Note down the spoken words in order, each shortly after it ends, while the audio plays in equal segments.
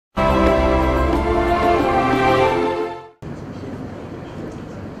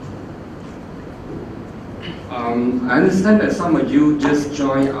I understand that some of you just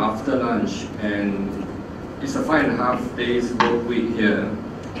joined after lunch, and it's a 5.5 days work week here.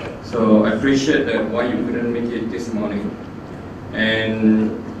 So I appreciate that why you couldn't make it this morning.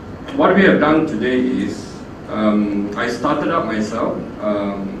 And what we have done today is, I started up myself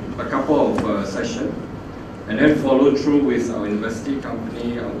a couple of sessions, and then followed through with our investee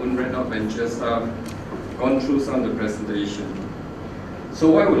company, our own Red Dot Venture staff, gone through some of the presentation. So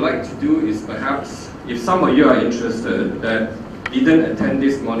what I would like to do is perhaps, if some of you are interested that didn't attend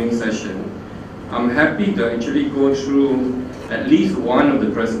this morning session, I'm happy to actually go through at least one of the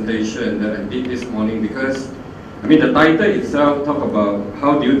presentation that I did this morning, because I mean the title itself talk about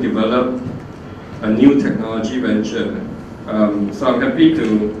how do you develop a new technology venture. So I'm happy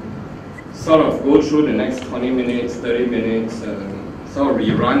to sort of go through the next 20 minutes, 30 minutes, sort of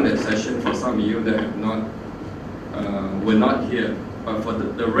rerun that session for some of you that have not, were not here. But for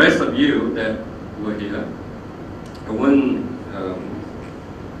the rest of you that were here, I won't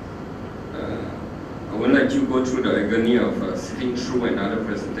let you go through the agony of sitting through another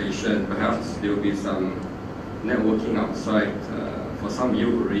presentation. Perhaps there will be some networking outside for some of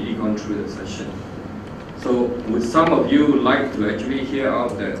you who already gone through the session. So would some of you like to actually hear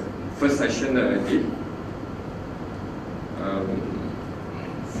out the first session that I did?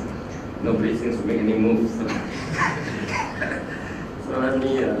 Nobody seems to make any moves. So let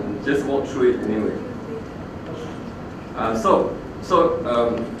me just walk through it anyway.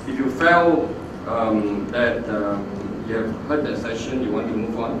 If you felt that you have heard that session, you want to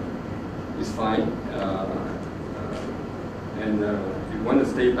move on, it's fine. And if you want to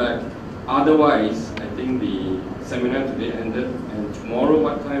stay back, otherwise, I think the seminar today ended, and tomorrow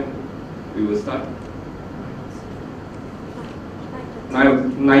what time we will start?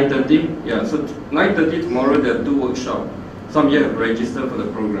 9:30? Yeah, so 9:30 tomorrow there are 2 workshops. Some of you have registered for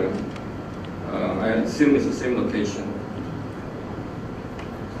the program. I assume it's the same location.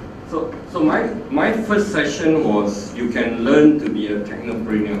 So my first session was you can learn to be a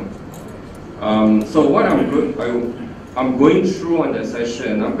technopreneur. So what I'm going through on that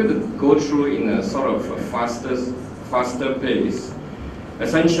session, I'm going to go through in a sort of a faster pace.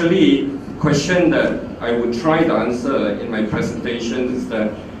 Essentially, question that I would try to answer in my presentation is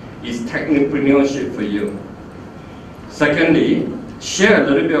that, is technopreneurship for you? Secondly, share a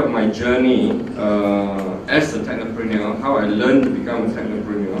little bit of my journey as a technopreneur, how I learned to become a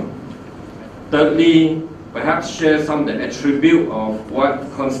technopreneur. Thirdly, perhaps share some of the attributes of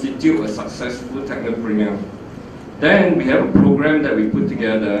what constitutes a successful technopreneur. Then we have a program that we put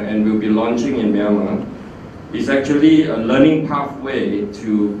together and we'll be launching in Myanmar. It's actually a learning pathway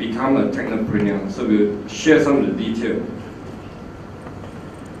to become a technopreneur. So we'll share some of the details.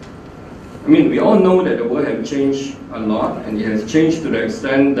 I mean, we all know that the world has changed a lot, and it has changed to the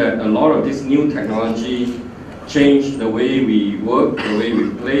extent that a lot of this new technology changed the way we work, the way we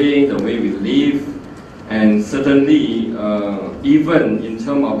play, the way we live, and certainly even in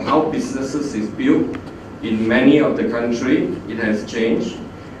terms of how businesses is built in many of the country, it has changed.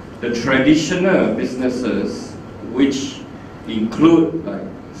 The traditional businesses, which include like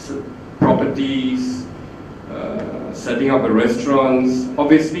properties, setting up a restaurants,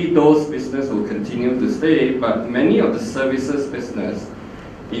 obviously those businesses will continue to stay, but many of the services business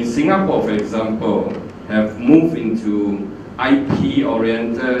in Singapore, for example, have moved into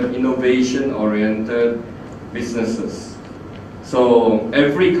IP-oriented, innovation-oriented businesses. So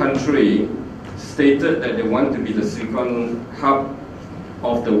every country stated that they want to be the Silicon hub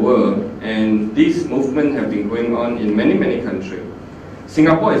of the world, and this movement have been going on in many countries.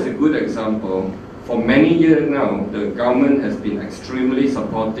 Singapore is a good example. For many years now, the government has been extremely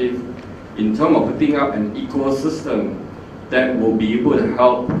supportive in terms of putting up an ecosystem that will be able to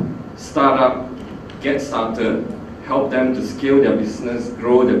help startup get started, help them to scale their business,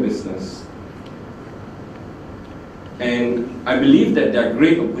 grow their business. And I believe that there are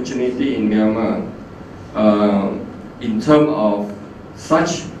great opportunity in Myanmar in terms of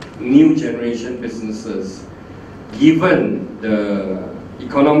such new generation businesses, given the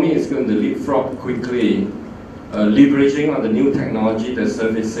economy is going to leapfrog quickly, leveraging on the new technology that's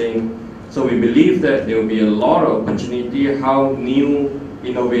surfacing. So we believe that there will be a lot of opportunity how new,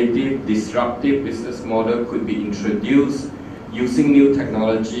 innovative, disruptive business model could be introduced using new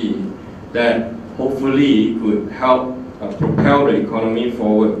technology that hopefully could help propel the economy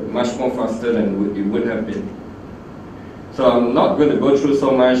forward much more faster than it would have been. So I'm not going to go through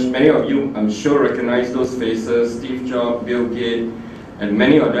so much. Many of you, I'm sure, recognize those faces: Steve Jobs, Bill Gates, and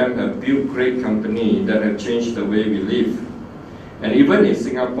many of them have built great companies that have changed the way we live. And even in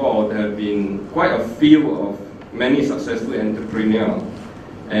Singapore, there have been quite a few of many successful entrepreneurs.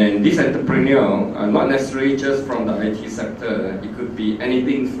 And this entrepreneur are not necessarily just from the IT sector. It could be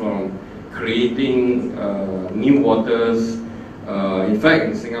anything from creating new waters. In fact,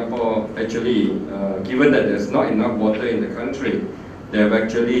 in Singapore, actually, given that there's not enough water in the country, they have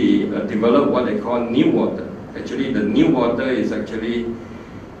actually developed what they call new water. Actually, the new water is actually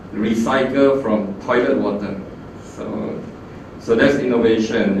recycled from toilet water. So that's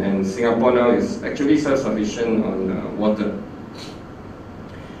innovation, and Singapore now is actually self-sufficient on water.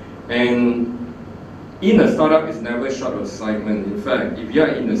 And in a startup, it's never short of excitement. In fact, if you are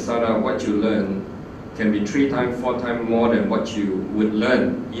in a startup, what you learn can be 3 times, 4 times more than what you would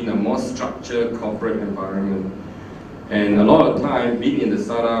learn in a more structured corporate environment. And a lot of time, being in the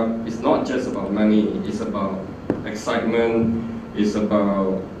startup, it's not just about money, it's about excitement, it's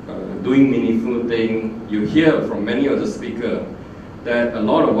about doing meaningful things. You hear from many of the speakers that a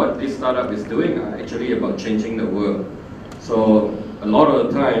lot of what this startup is doing are actually about changing the world. So a lot of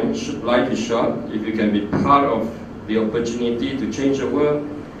the time, life is short. If you can be part of the opportunity to change the world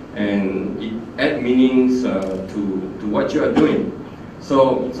and it add meanings to what you are doing.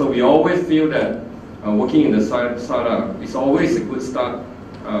 So we always feel that working in the startup is always a good start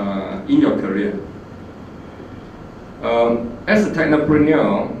in your career. As a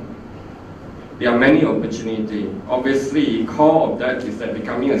technopreneur, there are many opportunities. Obviously, core of that is that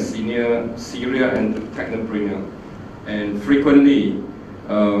becoming a serial technopreneur. And frequently,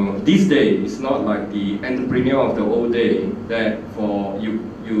 these days, it's not like the entrepreneur of the old day that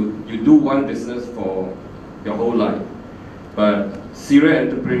you do one business for your whole life. But serial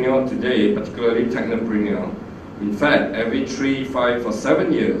entrepreneur today, particularly technopreneur, in fact, every 3, 5, or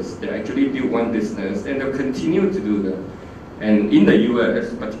 7 years, they actually build one business, and they'll continue to do that. And in the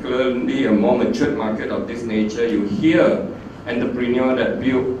US, particularly a more matured market of this nature, you hear entrepreneurs that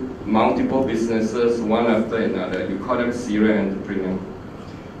build multiple businesses one after another. You call them serial entrepreneur.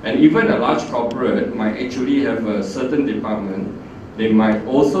 And even a large corporate might actually have a certain department. They might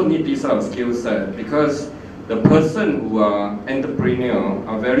also need this sort of skill set, because the person who are entrepreneur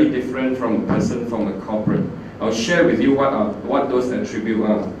are very different from a person from a corporate. I'll share with you what those attributes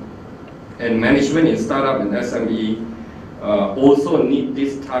are. And management in startup and SME also need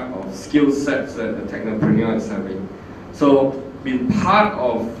this type of skill sets that a technopreneur is having. So being part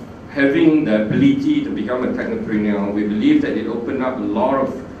of having the ability to become a technopreneur, we believe that it opened up a lot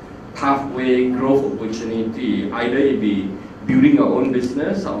of pathway growth opportunity, either it be building your own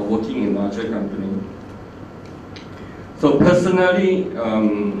business or working in larger company. So personally,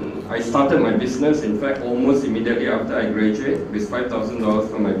 I started my business, in fact, almost immediately after I graduated, with $5,000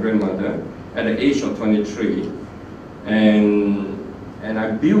 from my grandmother at the age of 23. And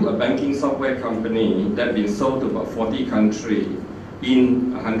I built a banking software company that been sold to about 40 countries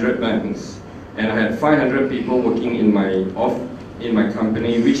in 100 banks. And I had 500 people working in my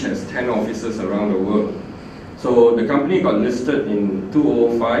company, which has 10 offices around the world. So the company got listed in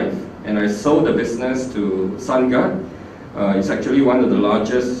 2005, and I sold the business to SunGard. It's actually one of the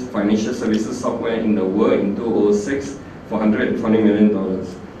largest financial services software in the world in 2006 for $120 million.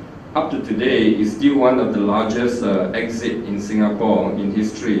 Up to today, it's still one of the largest exit in Singapore in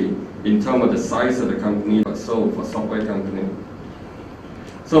history in terms of the size of the company but sold for software company.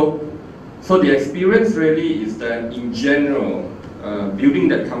 So the experience really is that in general, building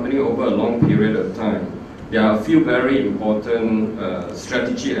that company over a long period of time, there are a few very important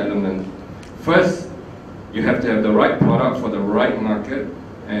strategy elements. First, you have to have the right product for the right market,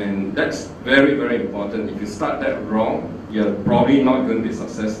 and that's very, very important. If you start that wrong, you're probably not going to be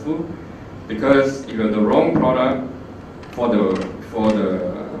successful, because if you have the wrong product for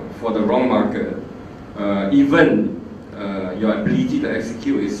the wrong market, even your ability to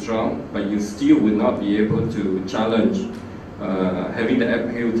execute is strong, but you still will not be able to challenge having the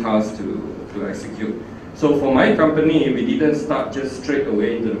uphill task to execute. So for my company, we didn't start just straight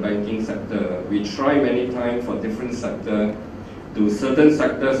away into the banking sector. We tried many times for different sectors, to certain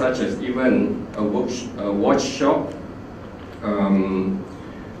sectors such as even a watch shop,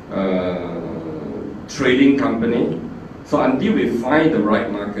 trading company. So until we find the right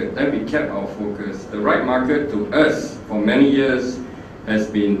market, then we kept our focus. The right market to us for many years has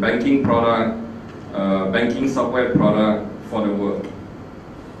been banking product, banking software product for the world.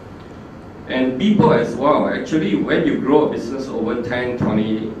 And people as well. Actually, when you grow a business over 10,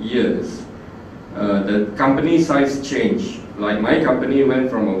 20 years, the company size change. Like my company went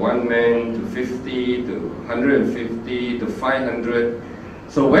from a 1-man to 50 to 150 to 500.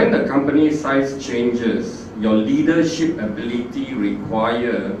 So when the company size changes, your leadership ability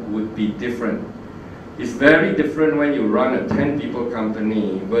required would be different. It's very different when you run a 10 people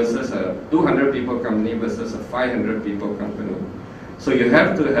company versus a 200 people company versus a 500 people company. So you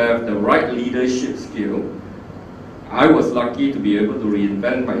have to have the right leadership skill. I was lucky to be able to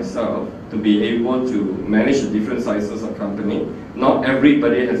reinvent myself, to be able to manage the different sizes of company. Not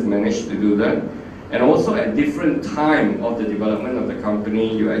everybody has managed to do that. And also at different time of the development of the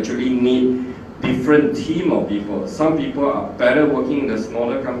company, you actually need different team of people. Some people are better working in the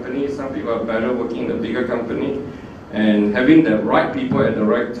smaller company, some people are better working in the bigger company. And having the right people at the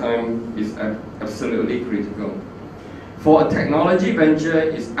right time is absolutely critical. For a technology venture,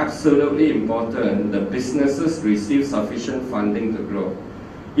 it's absolutely important that businesses receive sufficient funding to grow.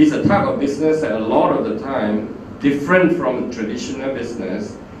 It's a type of business that a lot of the time, different from traditional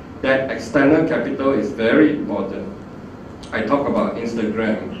business, that external capital is very important. I talk about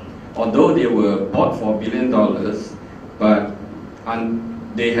Instagram. Although they were bought for $1 billion, but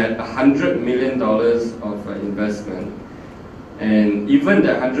they had $100 million of investment. And even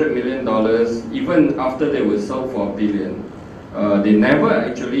the $100 million, even after they were sold for $1 billion, they never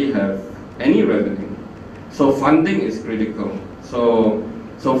actually have any revenue. So funding is critical. So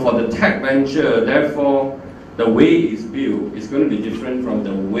for the tech venture, therefore, the way it's built is going to be different from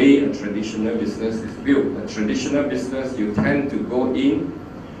the way a traditional business is built. A traditional business, you tend to go in,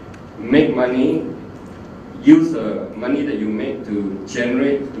 make money, use the money that you make to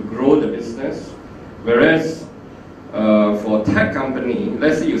generate, to grow the business. Whereas for a tech company,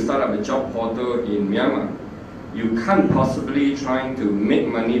 let's say you start up a job portal in Myanmar, you can't possibly try to make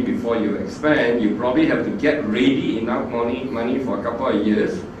money before you expand. You probably have to get ready enough money for a couple of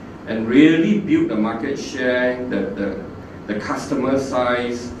years and really build the market share, the customer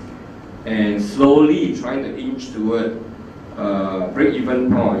size, and slowly trying to inch toward break-even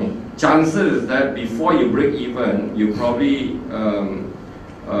point. Chances is that before you break even, you probably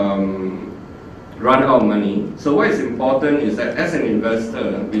run out of money. So what is important is that as an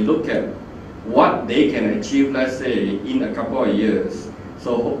investor, we look at what they can achieve, let's say, in a couple of years.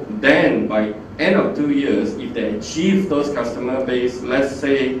 So then by end of 2 years, if they achieve those customer base, let's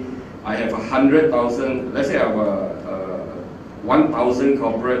say I have 100,000, let's say I have 1,000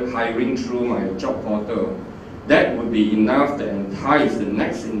 corporate hiring through my job portal, that would be enough to entice the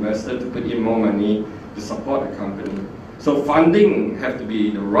next investor to put in more money to support the company. So funding have to be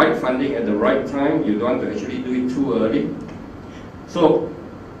the right funding at the right time. You don't want to actually do it too early. So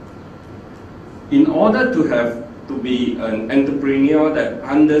in order to be an entrepreneur that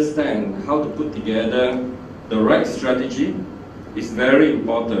understands how to put together the right strategy, it's very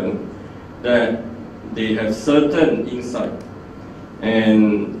important that they have certain insight.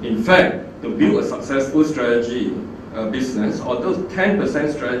 And in fact, to build a successful strategy business, although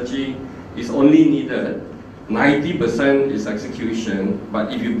 10% strategy is only needed, 90% is execution.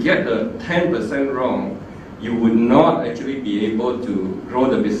 But if you get the 10% wrong, you would not actually be able to grow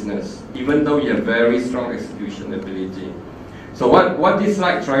the business, even though you have very strong execution ability. So what this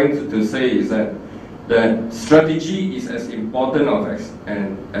slide trying to say is that strategy is as important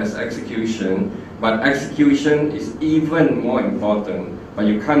as execution, but execution is even more important, but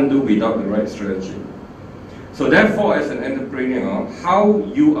you can't do without the right strategy. So therefore, as an entrepreneur, how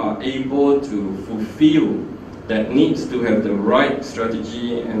you are able to fulfill that needs to have the right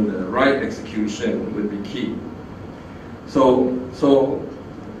strategy and the right execution would be key. So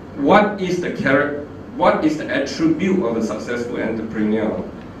what is the attribute of a successful entrepreneur?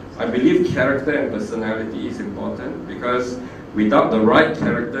 I believe character and personality is important, because without the right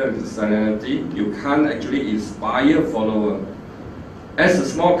character and personality, you can't actually inspire followers. As a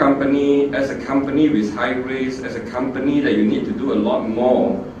small company, as a company with high risk, as a company that you need to do a lot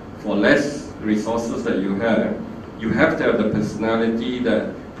more for less resources that you have to have the personality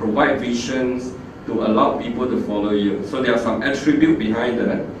that provide visions to allow people to follow you. So there are some attributes behind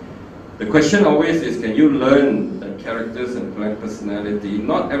that. The question always is, can you learn the characters and personality?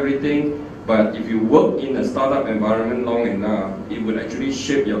 Not everything, but if you work in a startup environment long enough, it would actually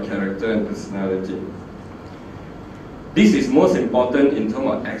shape your character and personality. This is most important in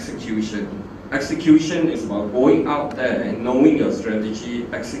terms of execution. Execution is about going out there and knowing your strategy,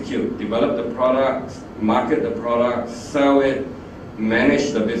 execute, develop the product, market the product, sell it,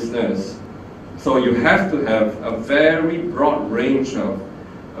 manage the business. So you have to have a very broad range of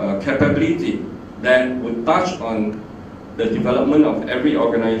capability that would touch on the development of every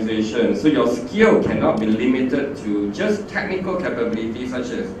organization. So your skill cannot be limited to just technical capabilities such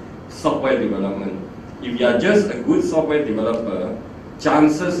as software development. If you are just a good software developer,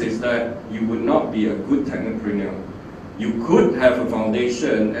 chances is that you would not be a good technopreneur. You could have a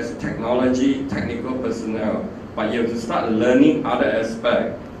foundation as a technical personnel, but you have to start learning other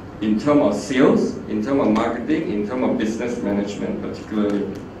aspects in terms of sales, in terms of marketing, in terms of business management particularly.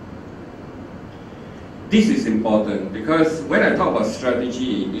 this is important because when I talk about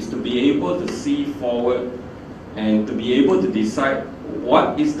strategy, is to be able to see forward and to be able to decide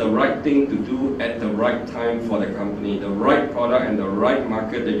what is the right thing to do at the right time for the company, the right product and the right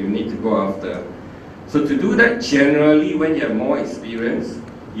market that you need to go after. So to do that, generally, when you have more experience,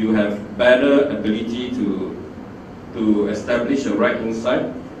 you have better ability to establish the right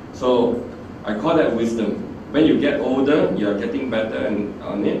insight. So I call that wisdom. When you get older, you are getting better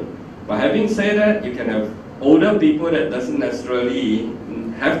on it. But having said that, you can have older people that doesn't necessarily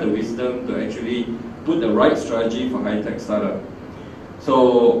have the wisdom to actually put the right strategy for high-tech startup.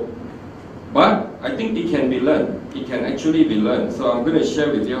 So, but I think it can be learned. It can actually be learned. So I'm going to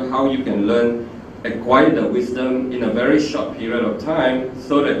share with you how you can learn, acquire the wisdom in a very short period of time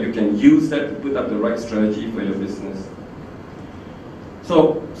so that you can use that to put up the right strategy for your business.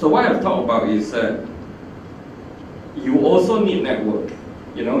 So what I've talked about is that you also need network.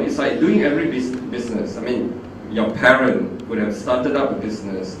 You know, it's like doing every business. I mean, your parent would have started up a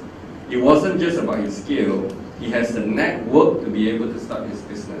business. It wasn't just about his skill. He has the network to be able to start his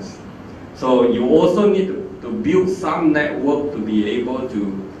business. So you also need to build some network to be able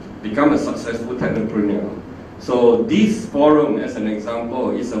to become a successful technopreneur. So this forum, as an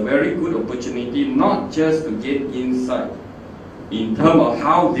example, is a very good opportunity not just to gain insight in terms of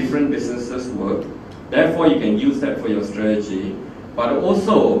how different businesses work, therefore you can use that for your strategy, but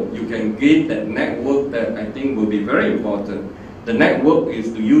also you can gain that network that I think will be very important. The network is,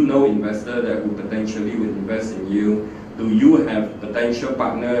 do you know investor that would potentially would invest in you? Do you have potential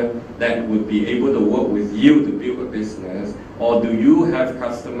partner that would be able to work with you to build a business? Or do you have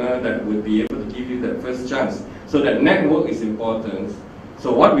customer that would be able to give you that first chance? So that network is important.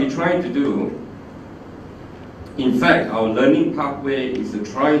 So what we try to do, in fact, our learning pathway is to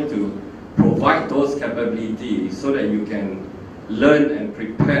try to provide those capabilities so that you can learn and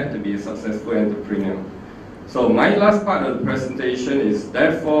prepare to be a successful entrepreneur. So my last part of the presentation is,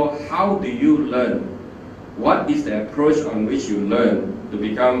 therefore, how do you learn? What is the approach on which you learn to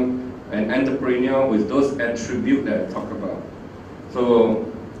become an entrepreneur with those attributes that I talk about? So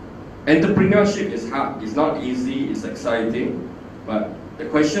entrepreneurship is hard, it's not easy, it's exciting, but the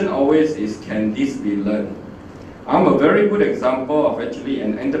question always is, can this be learned? I'm a very good example of actually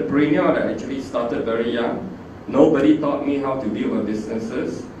an entrepreneur that actually started very young. Nobody taught me how to build a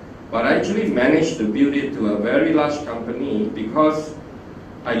businesses, but I actually managed to build it to a very large company because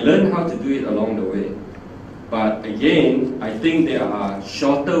I learned how to do it along the way. But again, I think there are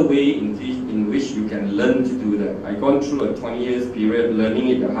shorter ways in which you can learn to do that. I've gone through a 20 years period learning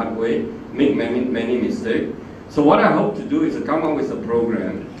it the hard way, make many mistakes. So what I hope to do is to come up with a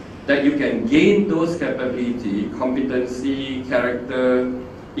program that you can gain those capability, competency, character,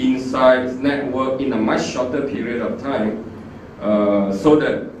 insights, network in a much shorter period of time so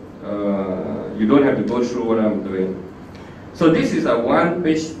that you don't have to go through what I'm doing. So this is a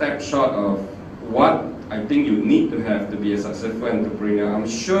one-page snapshot of what I think you need to have to be a successful entrepreneur. I'm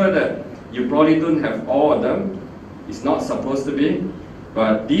sure that you probably don't have all of them. It's not supposed to be,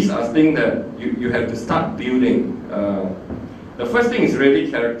 but these are things that you have to start building. The first thing is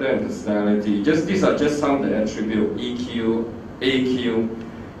really character and personality. These are just some of the attributes: EQ, AQ.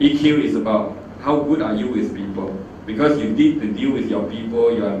 EQ is about how good are you with people, because you need to deal with your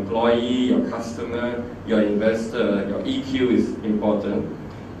people, your employee, your customer, your investor. Your EQ is important.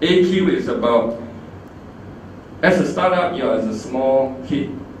 AQ is about, as a startup, you're as a small kid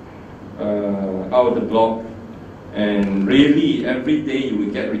out of the block, and really every day you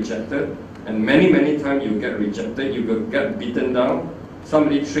will get rejected. And many times you get rejected, you will get beaten down.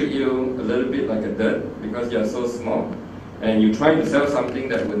 Somebody treat you a little bit like a dirt because you're so small. And you try to sell something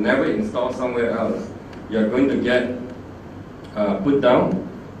that would never install somewhere else. You're going to get put down,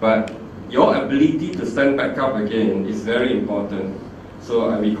 but your ability to stand back up again is very important.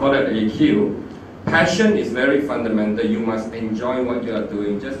 So we call that AQ. Passion is very fundamental. You must enjoy what you are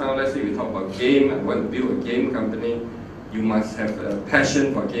doing. Just now, let's say we talk about game. I want to build a game company. You must have a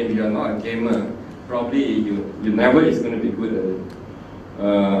passion for game. If you are not a gamer, probably you never is going to be good at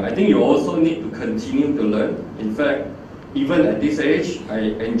it. I think you also need to continue to learn. In fact, even at this age, I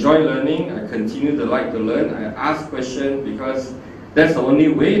enjoy learning. I continue to like to learn. I ask questions because that's the only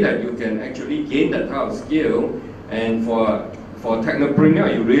way that you can actually gain that type of skill. And for a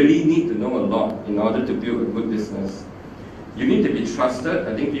technopreneur, you really need to know a lot in order to build a good business. You need to be trusted.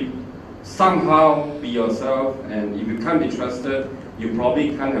 I think you somehow be yourself, and if you can't be trusted, you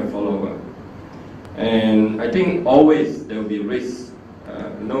probably can't have followers. And I think always there will be risk.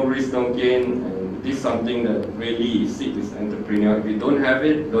 No risk, no gain. And this is something that really is with entrepreneur. If you don't have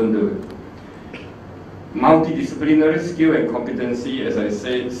it, don't do it. multidisciplinary skill and competency, as I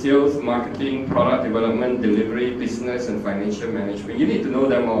said, sales, marketing, product development, delivery, business, and financial management. You need to know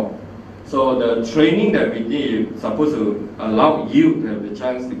them all. So the training that we did is supposed to allow you to have the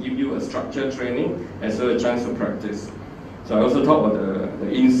chance to give you a structured training as well as a chance to practice. So I also talk about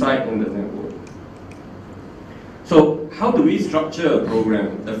the insight in the network. So how do we structure a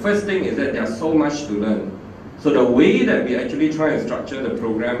program? The first thing is that there's so much to learn. So the way that we actually try and structure the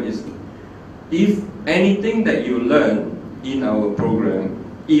program is, if anything that you learn in our program,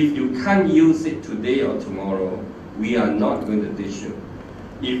 if you can't use it today or tomorrow, we are not going to teach you.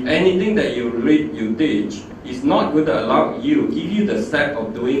 If anything that you read, you teach, is not going to allow you, give you the step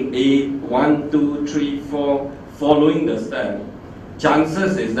of doing A, 1, 2, 3, 4, following the step,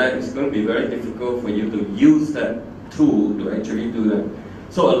 chances is that it's going to be very difficult for you to use that tool to actually do that.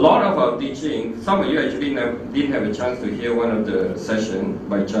 So a lot of our teaching, some of you actually didn't have a chance to hear one of the sessions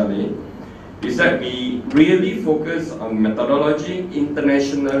by Charlie, is that we really focus on methodology,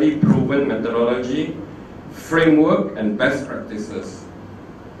 internationally proven methodology, framework, and best practices.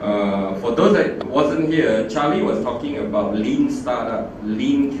 For those that wasn't here, Charlie was talking about lean startup,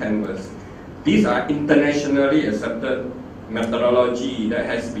 lean canvas. These are internationally accepted methodology that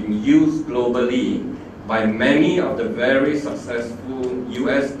has been used globally by many of the very successful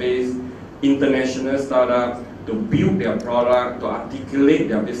US-based international startups to build their product, to articulate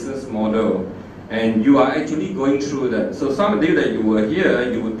their business model. And you are actually going through that. So some of you that you were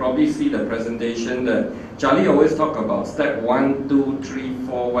here, you would probably see the presentation that Charlie always talk about step 1, 2, 3,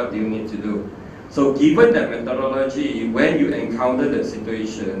 4, what do you need to do. So given that methodology, when you encounter that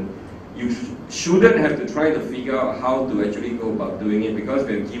situation, you shouldn't have to try to figure out how to actually go about doing it, because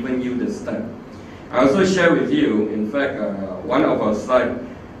we have given you the step. I also share with you, in fact, one of our slides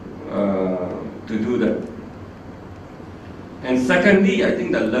to do that. And secondly, I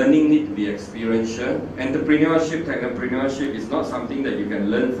think the learning needs to be experiential. Entrepreneurship, technopreneurship is not something that you can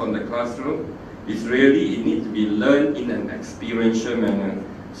learn from the classroom. It's really, it needs to be learned in an experiential manner.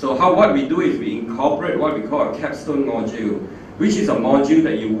 So what we do is we incorporate what we call a capstone module, which is a module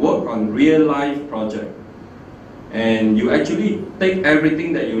that you work on real life project. And you actually take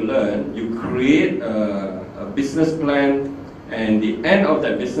everything that you learn, you create a business plan, and the end of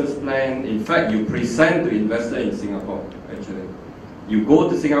that business plan, in fact, you present to investors in Singapore, actually. You go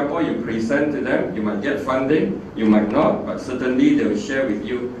to Singapore, you present to them, you might get funding, you might not, but certainly they will share with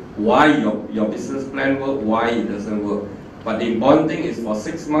you why your business plan works, why it doesn't work. But the important thing is for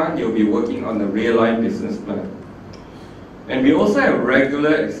 6 months, you'll be working on the real life business plan. And we also have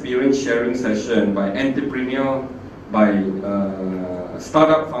regular experience sharing session by entrepreneur, by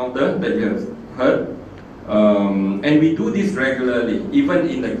startup founder that you have heard. And we do this regularly, even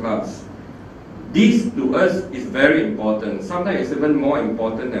in the class. This to us is very important. Sometimes it's even more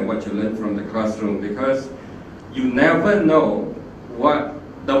important than what you learn from the classroom, because you never know what,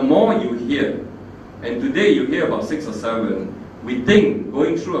 the more you hear, and today you hear about 6 or 7, we think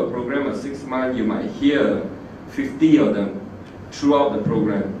going through a program of 6 months, you might hear 50 of them throughout the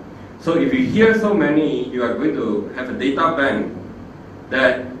program. So if you hear so many, you are going to have a data bank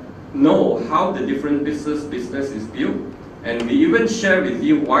that know how the different business is built, and we even share with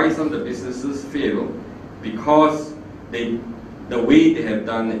you why some of the businesses fail, because the way they have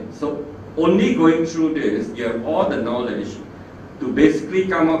done it. So only going through this, you have all the knowledge to basically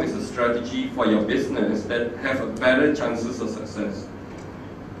come up with a strategy for your business that have a better chances of success.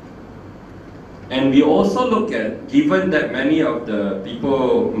 And we also look at, given that many of the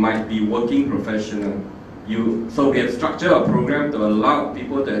people might be working professional, so we have structured a program to allow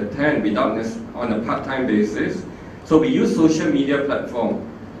people to attend without on a part-time basis. So we use social media platform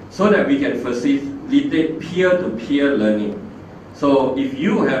so that we can facilitate peer-to-peer learning. So if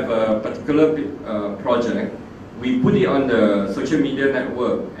you have a particular project, we put it on the social media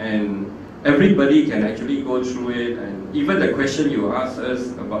network, and everybody can actually go through it. And even the question you ask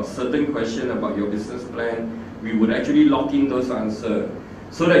us about certain question about your business plan, we would actually lock in those answers,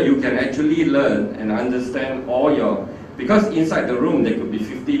 so that you can actually learn and understand all your, because inside the room there could be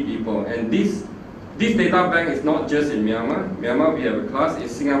 50 people, and this data bank is not just in Myanmar. Myanmar we have a class, in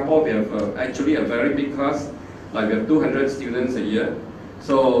Singapore we have actually a very big class, like we have 200 students a year.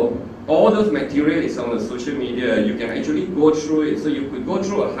 So all those material is on the social media, you can actually go through it, so you could go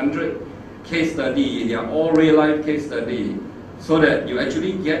through 100 case study, they are all real life case study, so that you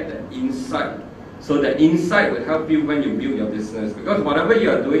actually get the insight. So the insight will help you when you build your business, because whatever you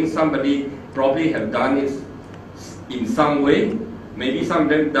are doing, somebody probably have done it in some way. Maybe some of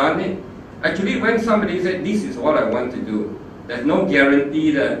them done it. Actually, when somebody said, this is what I want to do, there's no guarantee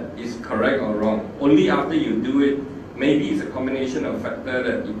that it's correct or wrong. Only after you do it, maybe it's a combination of factors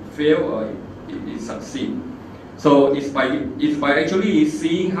that it failed or it succeed. So it's by actually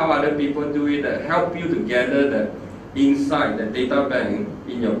seeing how other people do it that help you to gather that insight, that data bank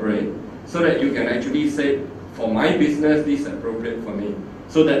in your brain, so that you can actually say, for my business, this is appropriate for me.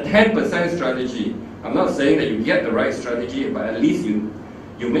 So that 10% strategy, I'm not saying that you get the right strategy, but at least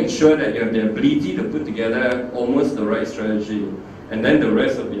you make sure that you have the ability to put together almost the right strategy, and then the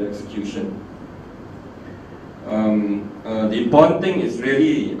rest will be execution. The important thing is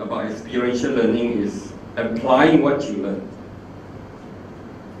really about experiential learning is applying what you learn.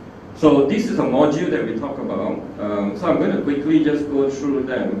 So this is a module that we talk about. So I'm going to quickly just go through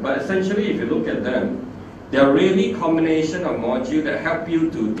them. But essentially, if you look at them, they are really combination of modules that help you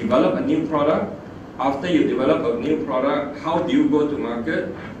to develop a new product. After you develop a new product, how do you go to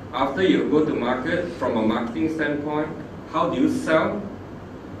market? After you go to market, from a marketing standpoint, how do you sell?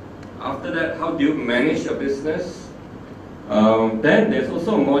 After that, how do you manage your business? Then there's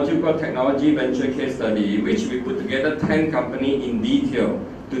also a module called Technology Venture Case Study, which we put together 10 companies in detail.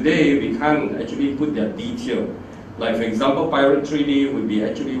 Today, we can't actually put their detail. Like for example, Pirate 3D would be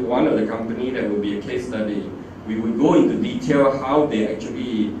actually one of the companies that would be a case study. We would go into detail how they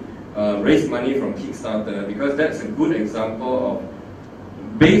actually raise money from Kickstarter, because that's a good example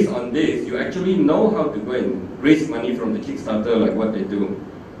of, based on this, you actually know how to go and raise money from the Kickstarter, like what they do.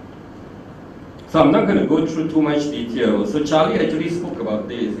 So I'm not going to go through too much detail. So Charlie actually spoke about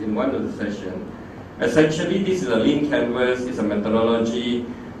this in one of the sessions. Essentially, this is a lean canvas, it's a methodology,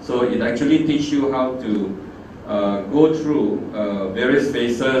 so it actually teaches you how to go through various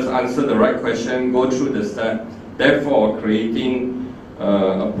phases, answer the right question, go through the step, therefore creating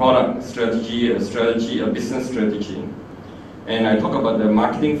a product strategy, a business strategy. And I talk about the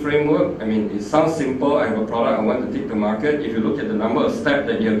marketing framework. I mean, it sounds simple. I have a product I want to take to market. If you look at the number of steps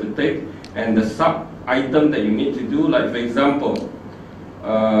that you have to take and the sub-item that you need to do, like for example,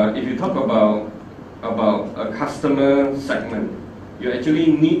 if you talk about a customer segment, you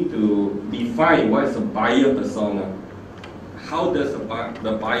actually need to define what is a buyer persona. How does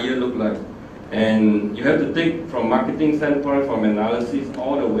the buyer look like? And you have to take from marketing standpoint, from analysis,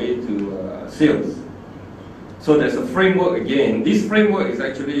 all the way to sales. So there's a framework again. This framework is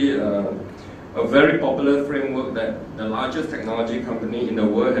actually a very popular framework that the largest technology company in the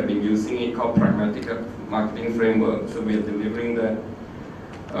world have been using it, called Pragmatic Marketing Framework. So we are delivering that.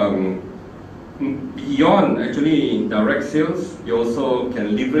 Beyond actually direct sales, you also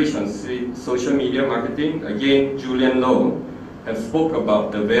can leverage on social media marketing. Again, Julian Lowe has spoke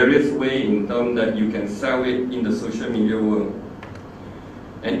about the various ways in terms that you can sell it in the social media world.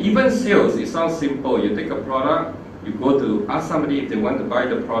 And even sales, it sounds simple. You take a product, you go to ask somebody if they want to buy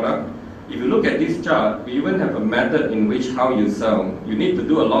the product. If you look at this chart, we even have a method in which how you sell. You need to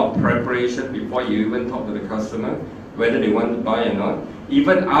do a lot of preparation before you even talk to the customer, whether they want to buy or not.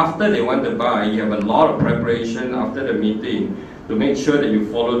 Even after they want to buy, you have a lot of preparation after the meeting to make sure that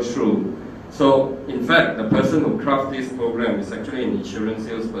you follow through. So, in fact, the person who crafted this program is actually an insurance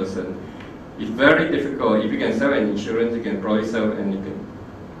salesperson. It's very difficult. If you can sell an insurance, you can probably sell anything.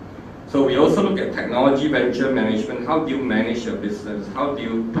 So we also look at technology venture management. How do you manage your business? How do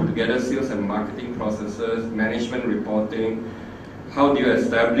you put together sales and marketing processes, management reporting? How do you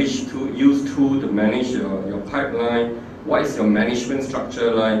establish use tool to manage your pipeline? What is your management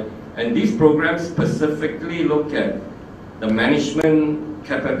structure like? And these programs specifically look at the management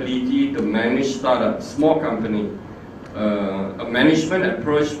capability to manage startups, small company. A management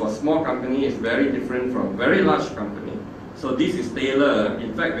approach for small company is very different from very large company. So this is tailored.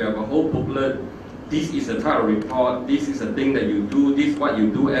 In fact, we have a whole booklet. This is a type of report. This is a thing that you do. This is what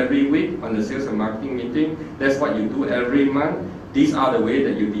you do every week on the sales and marketing meeting. That's what you do every month. These are the way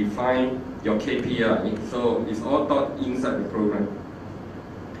that you define your KPI. So it's all taught inside the program.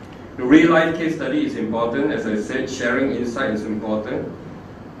 The real-life case study is important. As I said, sharing insight is important.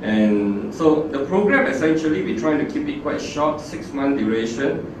 And so the program, essentially, we're trying to keep it quite short, 6-month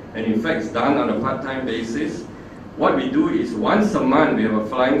duration. And in fact, it's done on a part-time basis. What we do is once a month, we have a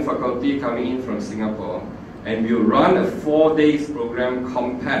flying faculty coming in from Singapore. And we'll run a 4-day program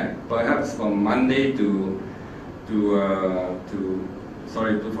compact, perhaps from Monday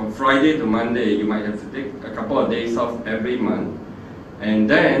from Friday to Monday. You might have to take a couple of days off every month. And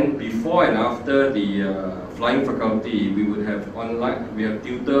then before and after the flying faculty, we would have we have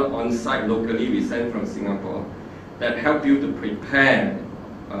tutor on site locally we send from Singapore that help you to prepare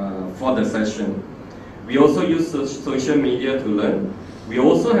for the session. We also use social media to learn. We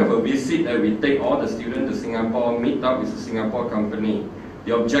also have a visit that we take all the students to Singapore, meet up with a Singapore company.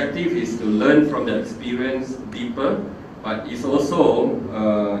 The objective is to learn from the experience deeper, but it's also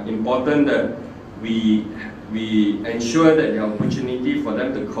important that we we ensure that there are opportunity for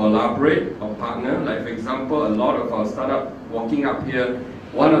them to collaborate or partner. Like for example, a lot of our startup walking up here,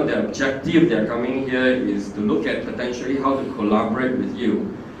 one of the objectives they're coming here is to look at potentially how to collaborate with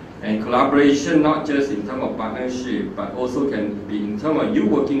you. And collaboration not just in terms of partnership, but also can be in terms of you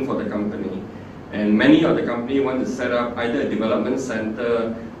working for the company. And many of the companies want to set up either a development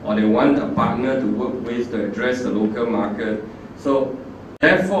center or they want a partner to work with to address the local market. So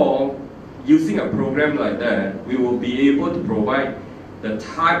therefore, using a program like that, we will be able to provide the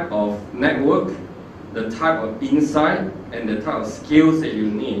type of network, the type of insight, and the type of skills that you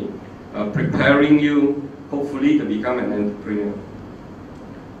need, preparing you hopefully to become an entrepreneur.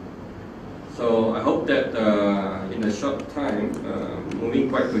 So I hope that in a short time, moving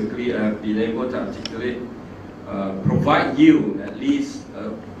quite quickly, I have been able to articulate, provide you at least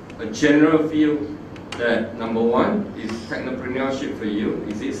a general view that number one, is technopreneurship for you?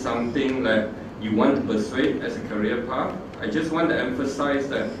 Is it something that you want to pursue as a career path? I just want to emphasize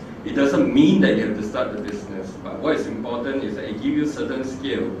that it doesn't mean that you have to start the business, but what is important is that it gives you certain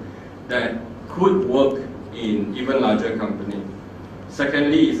skill that could work in even larger company.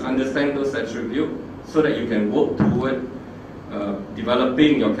 Secondly is understand those attributes so that you can work toward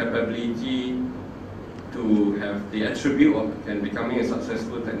developing your capability to have the attribute of becoming a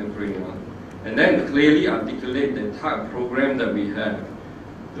successful technopreneur. And then clearly articulate the type of program that we have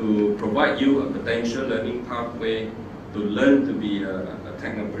to provide you a potential learning pathway to learn to be a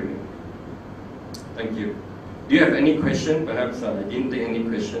technopreneur. Thank you. Do you have any question? Perhaps I didn't take any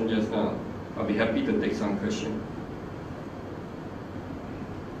question just now. I'll be happy to take some question.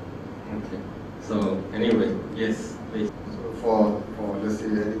 Okay. So anyway, yes, please. So for let's say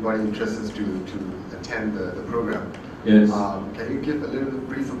anybody interested to attend the program, yes. Can you give a little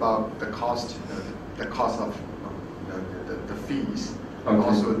brief about the cost of the fees, okay. and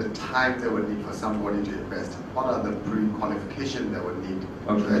also the time they would need for somebody to invest? What are the pre-qualifications they would need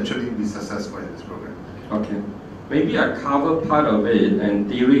okay. to actually be successful in this program? Okay. Maybe I cover part of it and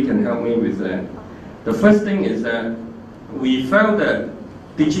Thierry can help me with that. The first thing is that we felt that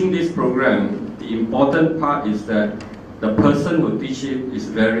teaching this program, the important part is that the person who teach it is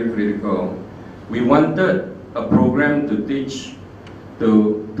very critical. We wanted a program to teach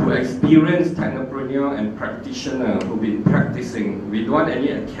to experienced technopreneur and practitioner who've been practicing. We don't want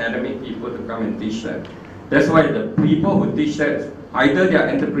any academic people to come and teach that. That's why the people who teach that, either they are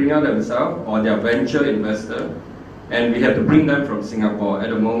entrepreneur themselves or they are venture investor, and we have to bring them from Singapore. At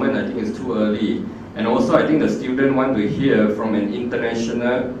the moment, I think it's too early. And also, I think the student want to hear from an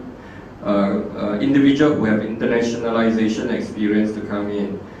international individual who have internationalization experience to come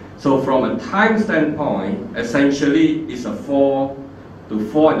in. So from a time standpoint, essentially it's a 4 to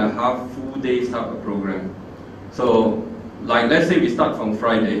 4.5 full days type of program. So like let's say we start from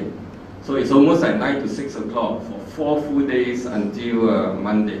Friday, so it's almost like 9 to 6 o'clock for 4 full days until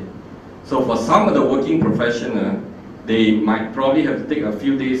Monday. So for some of the working professionals, they might probably have to take a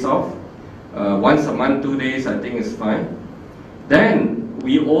few days off. Once a month, 2 days, I think is fine. Then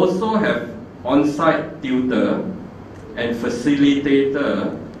we also have on-site tutor and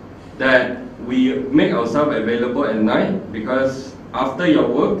facilitator that we make ourselves available at night, because after your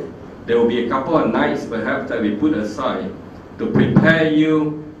work, there will be a couple of nights perhaps that we put aside to prepare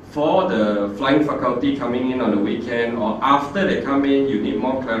you for the flying faculty coming in on the weekend, or after they come in, you need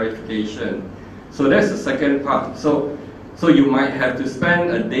more clarification. So that's the second part. So you might have to spend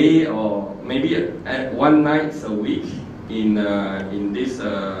a day or maybe at 1 night a week in this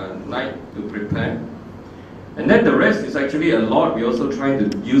night to prepare. And then the rest is actually a lot. We're also trying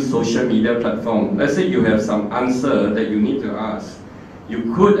to use social media platform. Let's say you have some answer that you need to ask.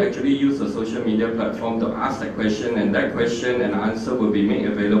 You could actually use a social media platform to ask that question, and that question and answer will be made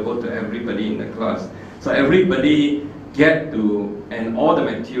available to everybody in the class. So everybody get to, and all the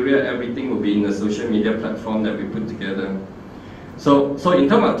material, everything will be in the social media platform that we put together. So in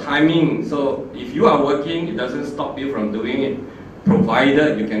terms of timing, so if you are working, it doesn't stop you from doing it,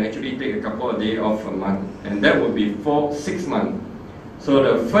 provided you can actually take a couple of days off a month, and that would be for 6 months. So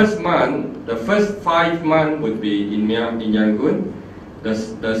the first month, the first 5 months would be in Yangon. The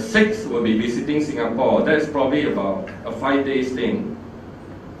 6th will be visiting Singapore. That's probably about a 5-day thing.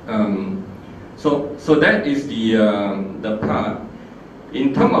 So that is the part.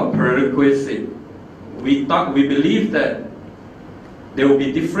 In terms of prerequisite, we believe that there will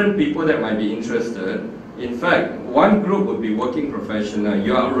be different people that might be interested. In fact, one group would be working professional.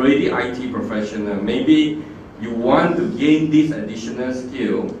 You are already IT professional. Maybe you want to gain this additional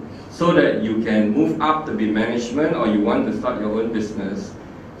skill so that you can move up to be management, or you want to start your own business.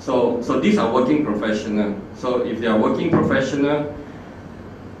 So these are working professional. So if they are working professional,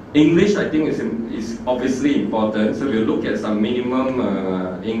 English, I think, is obviously important. So we'll look at some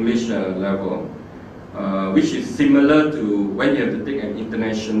minimum English level, which is similar to when you have to take an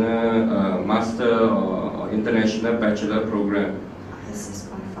international master or international bachelor program. That's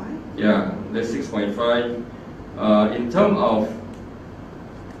 6.5? Yeah, that's 6.5. In terms of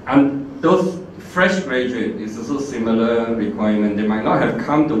those fresh graduate, is also similar requirement. They might not have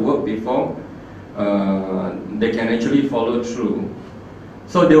come to work before. They can actually follow through.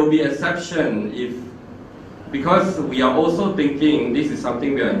 So there will be exception if, because we are also thinking this is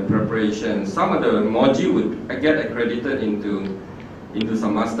something we are in preparation. Some of the module would get accredited into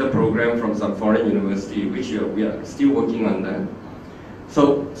some master program from some foreign university, which we are still working on that.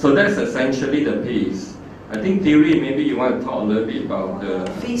 So that's essentially the piece. I think theory, maybe you want to talk a little bit about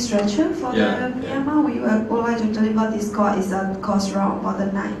the fee structure for the Myanmar. We would like to deliver this course is a cost round about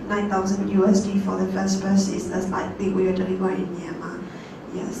the 9,000 USD for the first person. Is as likely we will deliver in Myanmar.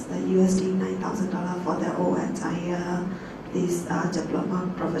 Yes, the USD $9,000 for the whole entire this diploma,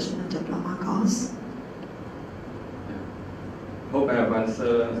 professional diploma course. Hope I have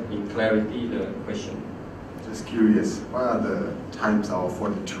answered in clarity the question. Just curious, what are the times of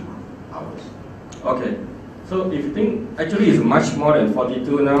 42 hours? Okay, so if you think, actually it's much more than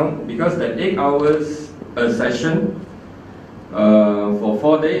 42 now, because the 8 hours a session for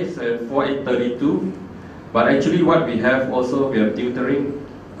 4 days, 832. But actually what we have also, we have tutoring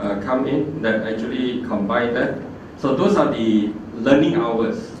come in that actually combine that. So those are the learning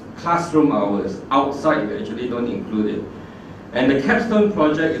hours, classroom hours. Outside we actually don't include it. And the capstone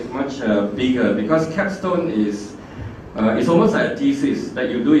project is much bigger, because capstone is it's almost like a thesis that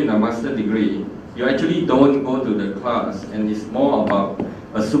you do in a master degree. You actually don't go to the class, and it's more about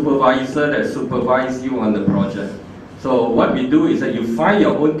a supervisor that supervises you on the project. So what we do is that you find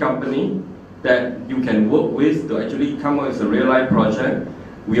your own company that you can work with to actually come up with a real-life project.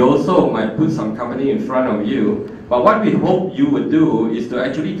 We also might put some company in front of you, but what we hope you would do is to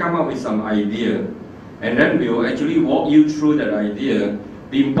actually come up with some idea, and then we will actually walk you through that idea.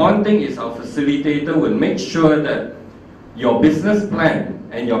 The important thing is our facilitator will make sure that your business plan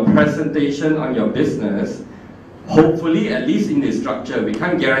and your presentation on your business, hopefully at least in the structure, we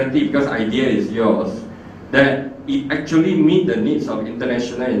can't guarantee because idea is yours, that it actually meet the needs of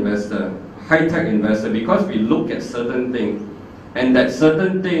international investor, high-tech investor, because we look at certain things, and that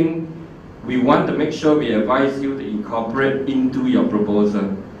certain thing we want to make sure we advise you to incorporate into your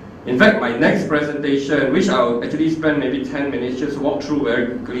proposal. In fact, my next presentation, which I'll actually spend maybe 10 minutes, just walk through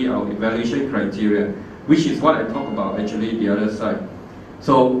very quickly our evaluation criteria, which is what I talk about actually the other side.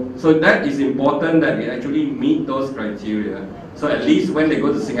 So that is important that we actually meet those criteria. So at least when they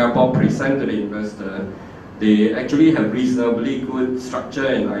go to Singapore, present to the investor, they actually have reasonably good structure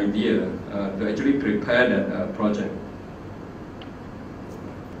and idea to actually prepare that project.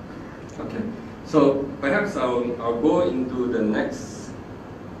 Okay, so perhaps I'll go into the next.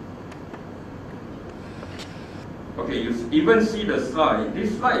 Okay, you even see the slide.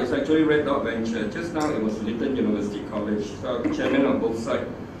 This slide is actually Red Dot Venture. Just now it was Lithan University College, so I'm chairman on both sides.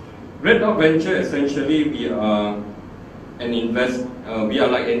 Red Dot Venture, essentially we are we are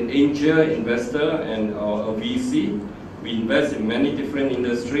like an angel investor and a VC. We invest in many different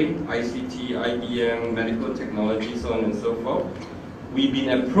industries, ICT, IBM, medical technology, so on and so forth. We've been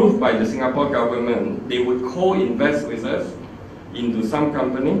approved by the Singapore government. They would co-invest with us into some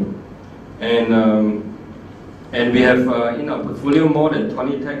company, and we have in our portfolio more than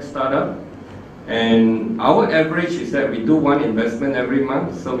 20 tech startups. And our average is that we do one investment every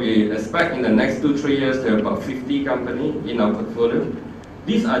month. So we expect in the next 2-3 years to have about 50 companies in our portfolio.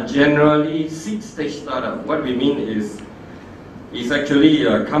 These are generally seed stage startups. What we mean is actually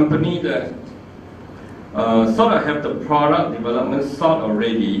a company that sort of have the product development sort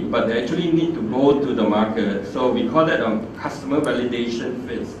already, but they actually need to go to the market. So we call that a customer validation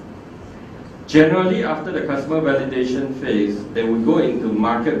phase. Generally, after the customer validation phase, they will go into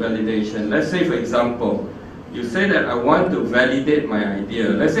market validation. Let's say, for example, you say that I want to validate my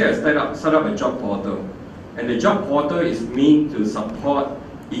idea. Let's say I start up a job portal, and the job portal is meant to support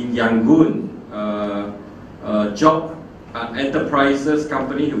in Yangon job enterprises,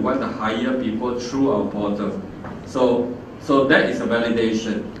 company who want to hire people through our portal. So that is a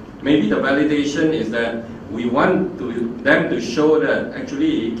validation. Maybe the validation is that we want them to show that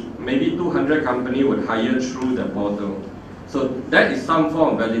actually maybe 200 companies would hire through the portal. So that is some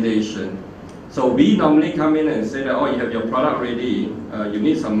form of validation. So we normally come in and say that, oh, you have your product ready, you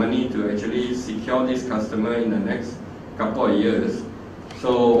need some money to actually secure this customer in the next couple of years.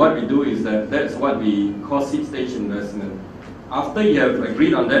 So what we do is that's what we call seed stage investment. After you have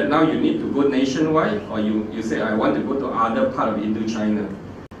agreed on that, now you need to go nationwide, or you say, I want to go to other part of Indochina.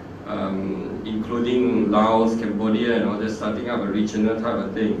 including Laos, Cambodia, and all this, starting up a regional type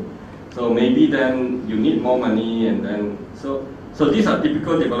of thing. So maybe then you need more money, and then so these are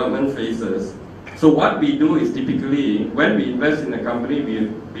typical development phases. So what we do is typically when we invest in a company,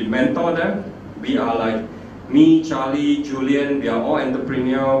 we mentor them. We are like me, Charlie, Julian. We are all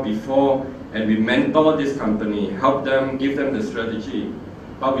entrepreneur before, and we mentor this company, help them, give them the strategy.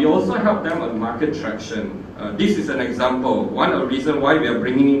 But we also help them on market traction. This is an example. One of the reasons why we are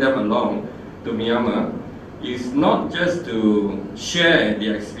bringing them along to Myanmar is not just to share the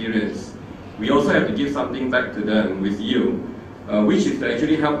experience. We also have to give something back to them with you, which is to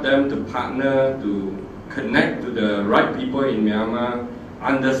actually help them to partner, to connect to the right people in Myanmar,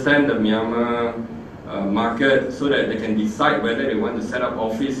 understand the Myanmar market so that they can decide whether they want to set up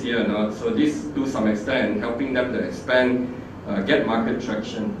office here or not. So this, to some extent, helping them to expand, get market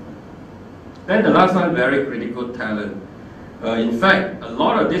traction. Then the last one, very critical, talent. In fact, a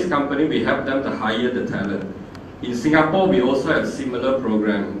lot of this company, we help them to hire the talent. In Singapore, we also have similar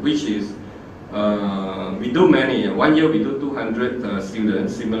program, which is, we do many. 1 year we do 200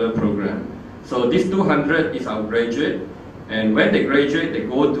 students, similar program. So this 200 is our graduate, and when they graduate, they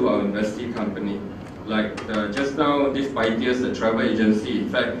go to our investee company. Like just now, this Baitias, the travel agency, in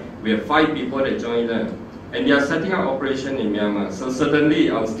fact, we have 5 people that join them. And they are setting up operation in Myanmar. So certainly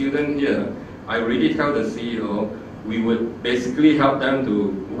our student here, I already tell the CEO, we would basically help them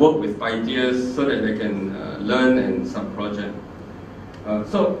to work with Baitias so that they can learn and some project.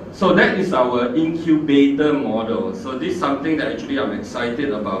 So that is our incubator model. So this is something that actually I'm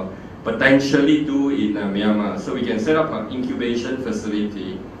excited about potentially do in Myanmar. So we can set up an incubation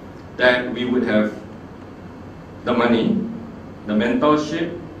facility that we would have the money, the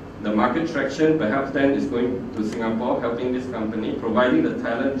mentorship, the market traction, perhaps then is going to Singapore, helping this company, providing the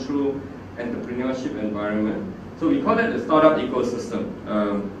talent through entrepreneurship environment. So we call it a startup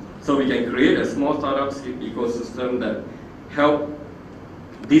ecosystem. So we can create a small startup ecosystem that help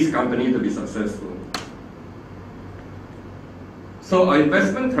this company to be successful. So our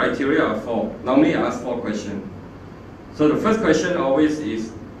investment criteria are 4. Normally I ask 4 questions. So the first question always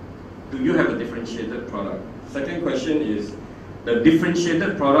is, do you have a differentiated product? Second question is, the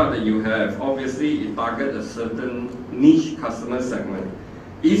differentiated product that you have, obviously it targets a certain niche customer segment.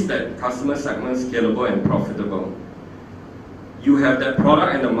 Is that customer segment scalable and profitable? You have that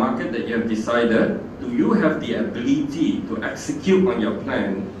product in the market that you have decided. Do you have the ability to execute on your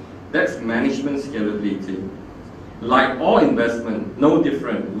plan? That's management scalability. Like all investment, no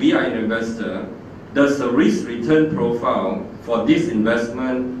different. We are an investor. Does the risk-return profile for this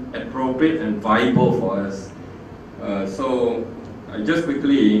investment appropriate and viable for us? So I just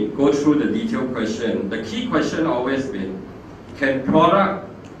quickly go through the detailed question. The key question always been, can product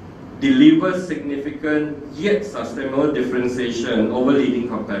deliver significant yet sustainable differentiation over leading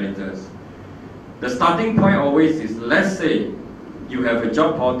competitors? The starting point always is, let's say you have a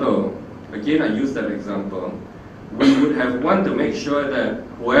job portal. Again, I use that example. We would have want to make sure that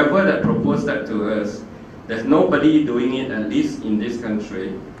whoever that proposed that to us, there's nobody doing it, at least in this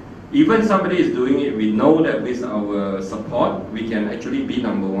country. Even somebody is doing it, we know that with our support, we can actually be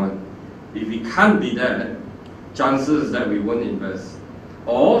number 1. If we can't be that, chances that we won't invest.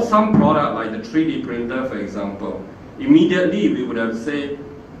 Or some product like the 3D printer, for example, immediately we would have said,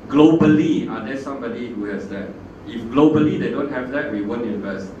 globally, are there somebody who has that? If globally they don't have that, we won't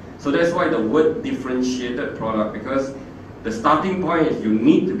invest. So that's why the word differentiated product, because the starting point is you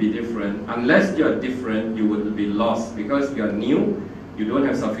need to be different. Unless you are different, you will be lost because you are new. You don't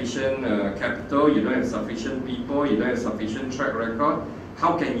have sufficient capital, you don't have sufficient people, you don't have sufficient track record.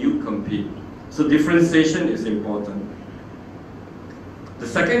 How can you compete? So differentiation is important. The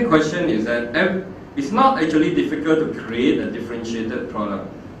second question is that it's not actually difficult to create a differentiated product,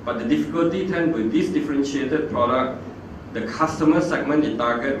 but the difficulty tends with this differentiated product, the customer segment you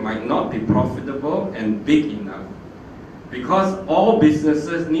target might not be profitable and big enough. Because all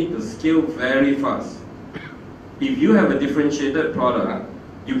businesses need to scale very fast. If you have a differentiated product,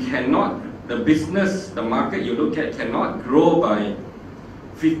 you cannot, the business, the market you look at cannot grow by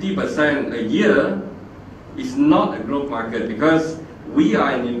 50% a year. It's not a growth market because we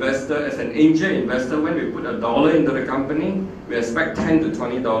are an investor, as an angel investor, when we put $1 into the company, we expect $10 to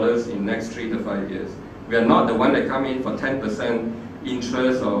 $20 in next 3 to 5 years. We are not the one that come in for 10%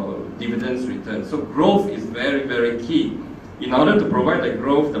 interest or dividends return. So growth is very, very key. In order to provide the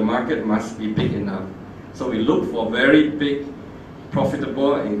growth, the market must be big enough. So we look for very big,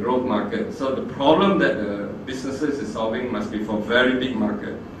 profitable and growth market. So the problem that the businesses is solving must be for very big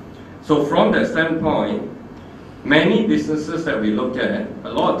market. So from that standpoint, many businesses that we look at, a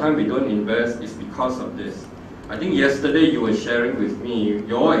lot of time we don't invest is because of this. I think yesterday you were sharing with me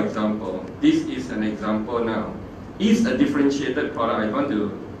your example. This is an example now. It's a differentiated product. I want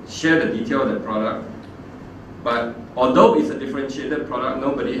to share the detail of the product. But although it's a differentiated product,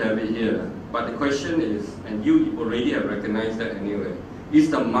 nobody have it here. But the question is, and you already have recognized that anyway,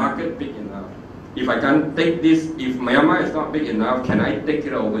 is the market big enough? If I can't take this, if Myanmar is not big enough, can I take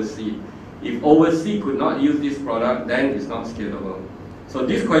it overseas? If overseas could not use this product, then it's not scalable. So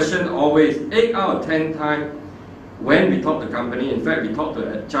this question always, 8 out of 10 times, when we talk to company, in fact,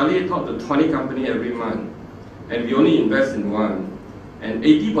 Charlie talked to 20 companies every month, and we only invest in one. And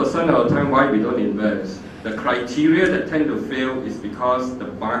 80% of the time, why we don't invest? The criteria that tend to fail is because the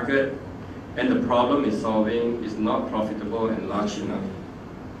market and the problem is solving is not profitable and large enough.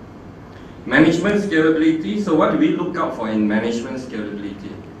 Management scalability. So what do we look out for in management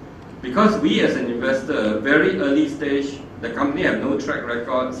scalability? Because we as an investor, very early stage, the company have no track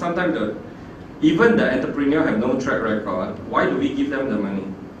record. Sometimes even the entrepreneur have no track record. Why do we give them the money?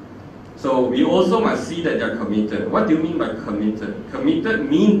 So we also must see that they're committed. What do you mean by committed? Committed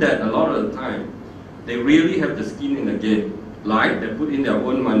means that a lot of the time, they really have the skin in the game. Like they put in their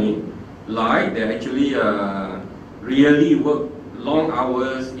own money, like they actually really work long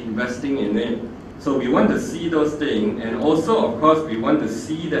hours investing in it. So we want to see those things, and also of course we want to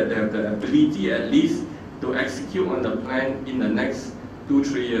see that they have the ability at least to execute on the plan in the next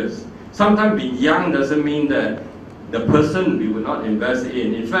 2-3 years. Sometimes being young doesn't mean that the person we will not invest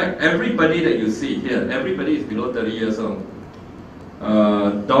in. In fact, everybody that you see here, everybody is below 30 years old.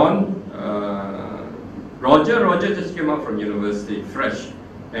 Don, Roger just came out from university, fresh,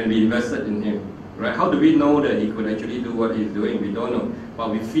 and we invested in him. Right? How do we know that he could actually do what he's doing? We don't know. But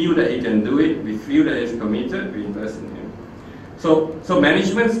we feel that he can do it, we feel that he's committed, we invest in him. So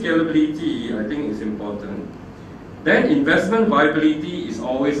management scalability, I think, is important. Then investment viability is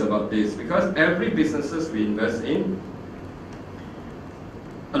always about this, because every businesses we invest in,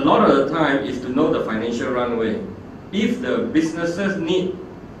 a lot of the time is to know the financial runway. If the businesses need,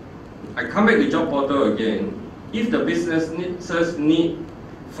 I come back to job portal again, if the businesses need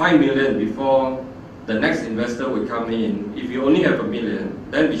 5 million before the next investor will come in, if you only have 1 million,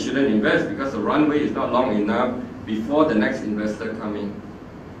 then we shouldn't invest because the runway is not long enough before the next investor come in.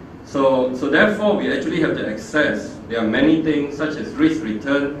 So therefore, we actually have the access. There are many things such as risk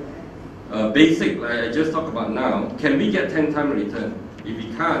return, basic, like I just talked about now. Can we get 10 times return? If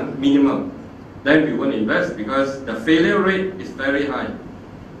we can't, minimum, then we won't invest because the failure rate is very high.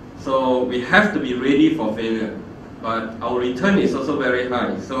 So we have to be ready for failure. But our return is also very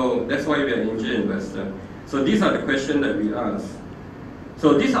high. So that's why we are an angel investor. So these are the questions that we ask.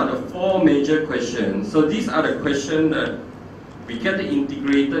 So these are the 4 major questions. So these are the questions that we get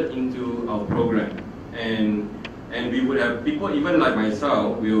integrated into our program. And we would have people, even like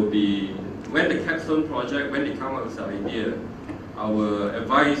myself, will be, when the capstone project, when they come up with the idea, our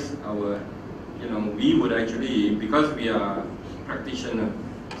advice, we would actually, because we are practitioners,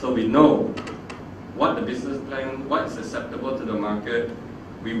 so we know what the business plan, what is acceptable to the market,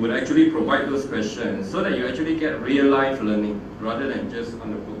 we would actually provide those questions so that you actually get real life learning rather than just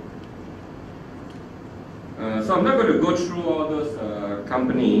on the book. So I'm not going to go through all those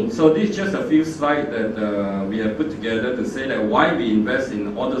companies. So this is just a few slides that we have put together to say that why we invest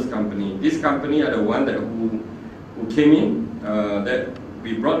in all those companies. These companies are the ones that who came in, that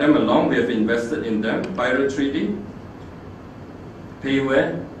we brought them along, we have invested in them. Pirate 3D,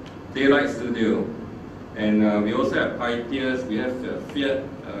 Payware, Daylight Studio, and we also have Ideas, we have Fiat,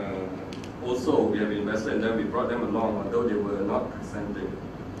 also we have invested in them, we brought them along, although they were not presenting.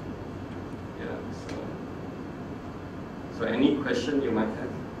 Yeah, so any question you might have?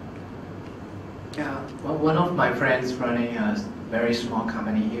 Yeah, well, one of my friends running a very small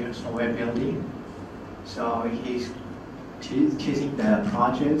company here, software building. So he's chasing the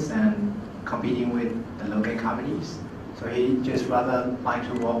projects and competing with the local companies. So he just rather like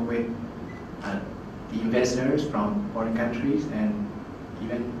to work with the investors from foreign countries and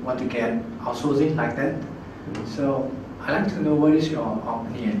even want to get outsourcing like that. So I'd like to know what is your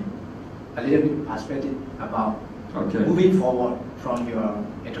opinion, a little bit perspective about moving forward from your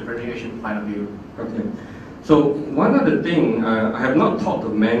entrepreneurship point of view. Okay. So one of the things, I have not talked to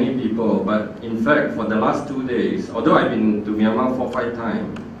many people, but in fact for the last 2 days, although I've been to Myanmar 4 or 5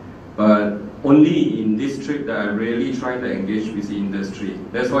 times, but only in this trip that I really try to engage with the industry.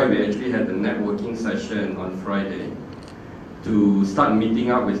 That's why we actually had the networking session on Friday to start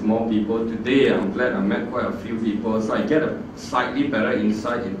meeting up with more people. Today I'm glad I met quite a few people, so I get a slightly better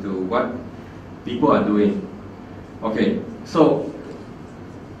insight into what people are doing. Okay, so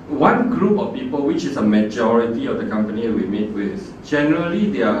one group of people, which is a majority of the company we meet with, generally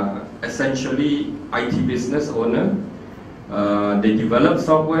they are essentially IT business owner. They develop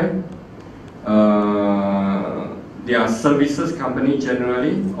software. They are services company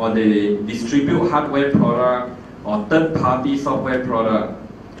generally, or they distribute hardware product or third-party software product.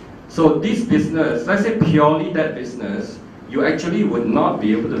 So this business, let's say purely that business, you actually would not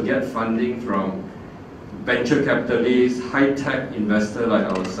be able to get funding from venture capitalists, high-tech investor like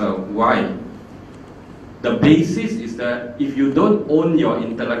ourselves. Why? The basis is that if you don't own your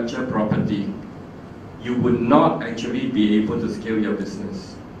intellectual property, you would not actually be able to scale your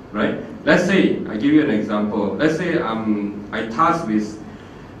business, right? Let's say, I give you an example. Let's say I tasked with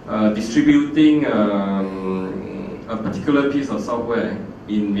distributing a particular piece of software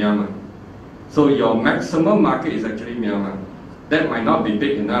in Myanmar. So your maximum market is actually Myanmar. That might not be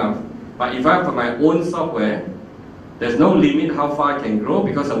big enough, but if I have my own software, there's no limit how far I can grow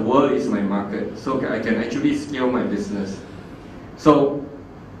because the world is my market. So I can actually scale my business. So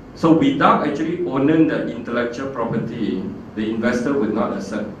without actually owning the intellectual property, the investor would not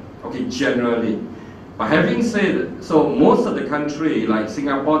accept. Okay, generally. But having said, so most of the country, like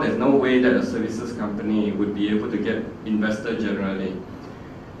Singapore, there's no way that a services company would be able to get investor generally.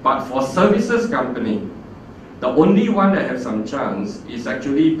 But for services company, the only one that has some chance is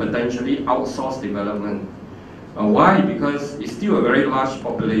actually potentially outsourced development. Why? Because it's still a very large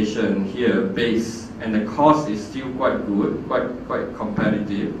population here base, and the cost is still quite good, quite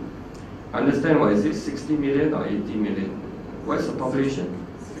competitive. Understand what is it, 60 million or 80 million? What's the population?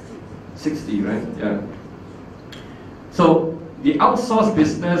 60, right? Yeah. So the outsourced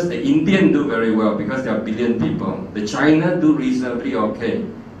business, the Indian do very well because there are a billion people. The China do reasonably okay.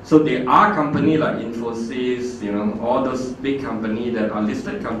 So there are companies like Infosys, you know, all those big companies that are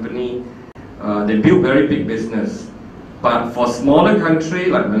listed company, they build very big business. But for smaller countries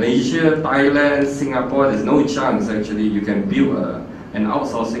like Malaysia, Thailand, Singapore, there's no chance actually you can build an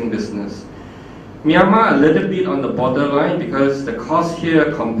outsourcing business. Myanmar a little bit on the borderline because the cost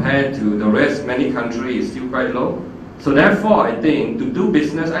here compared to the rest, many countries, is still quite low. So therefore, I think to do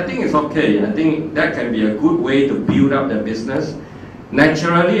business, I think it's okay. I think that can be a good way to build up their business.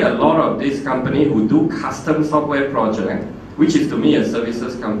 Naturally, a lot of these companies who do custom software project, which is to me a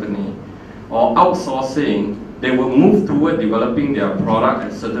services company, or outsourcing, they will move toward developing their product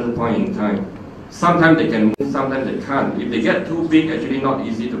at a certain point in time. Sometimes they can move, sometimes they can't. If they get too big, actually not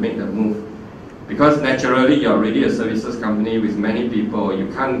easy to make that move. Because naturally, you're already a services company with many people, you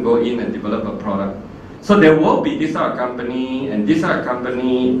can't go in and develop a product. So there will be this type of company, and this type of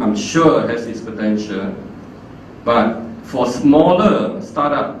company, I'm sure, has its potential. But for smaller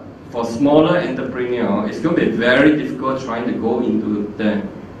startup, for smaller entrepreneur, it's going to be very difficult trying to go into them.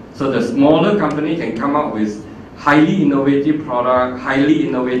 So the smaller company can come up with highly innovative product, highly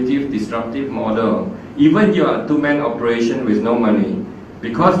innovative disruptive model. Even you are a two-man operation with no money,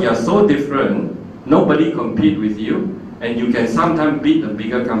 because you are so different, nobody compete with you, and you can sometimes beat a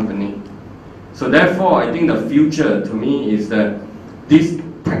bigger company. So therefore, I think the future to me is that this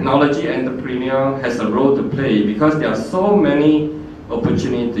technology entrepreneur has a role to play because there are so many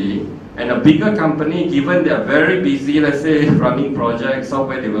opportunities, and a bigger company, given they are very busy, let's say running projects,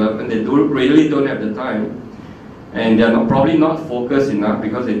 software development, they really don't have the time, and they are probably not focused enough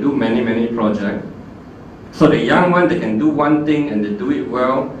because they do many projects. So the young one, they can do one thing and they do it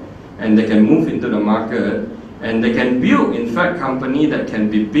well, and they can move into the market, and they can build, in fact, company that can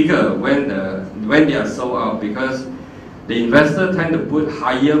be bigger when they are sold out, because the investor tend to put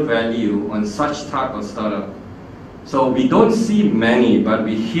higher value on such type of startup. So we don't see many, but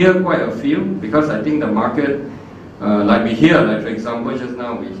we hear quite a few, because I think the market, like we hear, like for example, just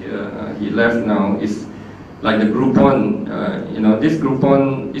now we hear, he left now, is like the Groupon, this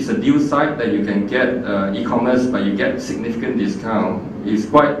Groupon is a deal site that you can get e-commerce, but you get significant discount. It's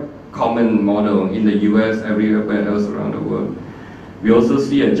quite common model in the US, everywhere else around the world. We also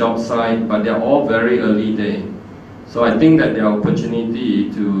see a job site, but they're all very early day. So I think that there are opportunity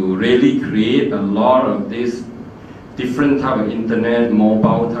to really create a lot of this different type of internet,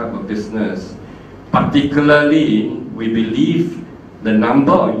 mobile type of business. Particularly, we believe the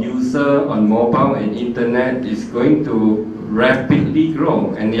number of users on mobile and internet is going to rapidly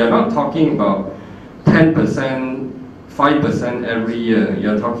grow. And you're not talking about 10%, 5% every year.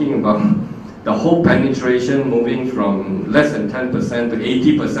 You're talking about the whole penetration moving from less than 10% to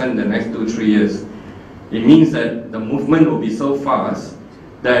 80% the next 2-3 years. It means that the movement will be so fast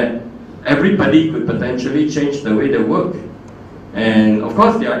that everybody could potentially change the way they work. And of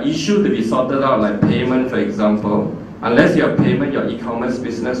course, there are issues to be sorted out, like payment, for example. Unless you have payment, your e-commerce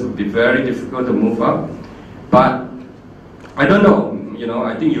business would be very difficult to move up. But I don't know,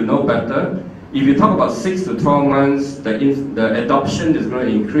 I think you know better. If you talk about 6 to 12 months, the adoption is going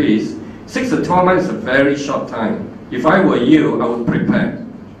to increase. 6 to 12 months is a very short time. If I were you, I would prepare.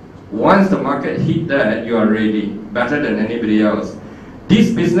 Once the market hit that, you are ready, better than anybody else.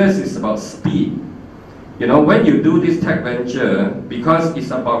 This business is about speed. When you do this tech venture, because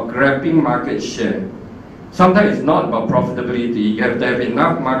it's about grabbing market share, sometimes it's not about profitability. You have to have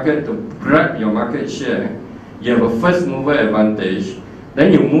enough market to grab your market share. You have a first mover advantage.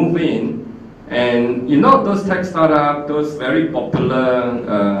 Then you move in, and those tech startups, those very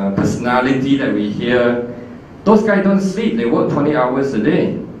popular personality that we hear, those guys don't sleep. They work 20 hours a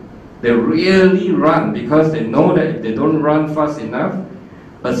day. They really run because they know that if they don't run fast enough,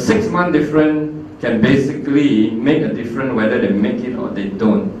 a 6-month difference can basically make a difference whether they make it or they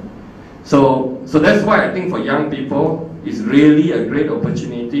don't. So that's why I think for young people, it's really a great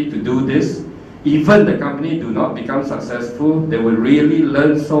opportunity to do this. Even the company do not become successful, they will really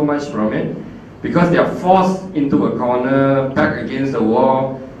learn so much from it because they are forced into a corner, back against the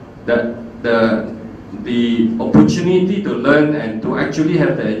wall. The opportunity to learn and to actually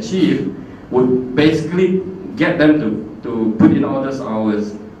have to achieve would basically get them to put in all those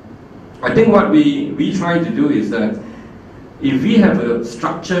hours. I think what we try to do is that if we have a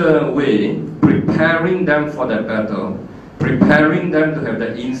structured way, preparing them for that battle, preparing them to have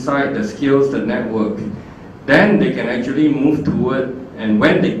the insight, the skills, the network, then they can actually move toward, and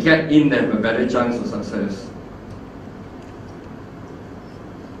when they get in, they have a better chance of success.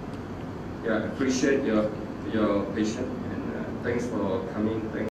 Yeah, I appreciate your patience, and thanks for coming.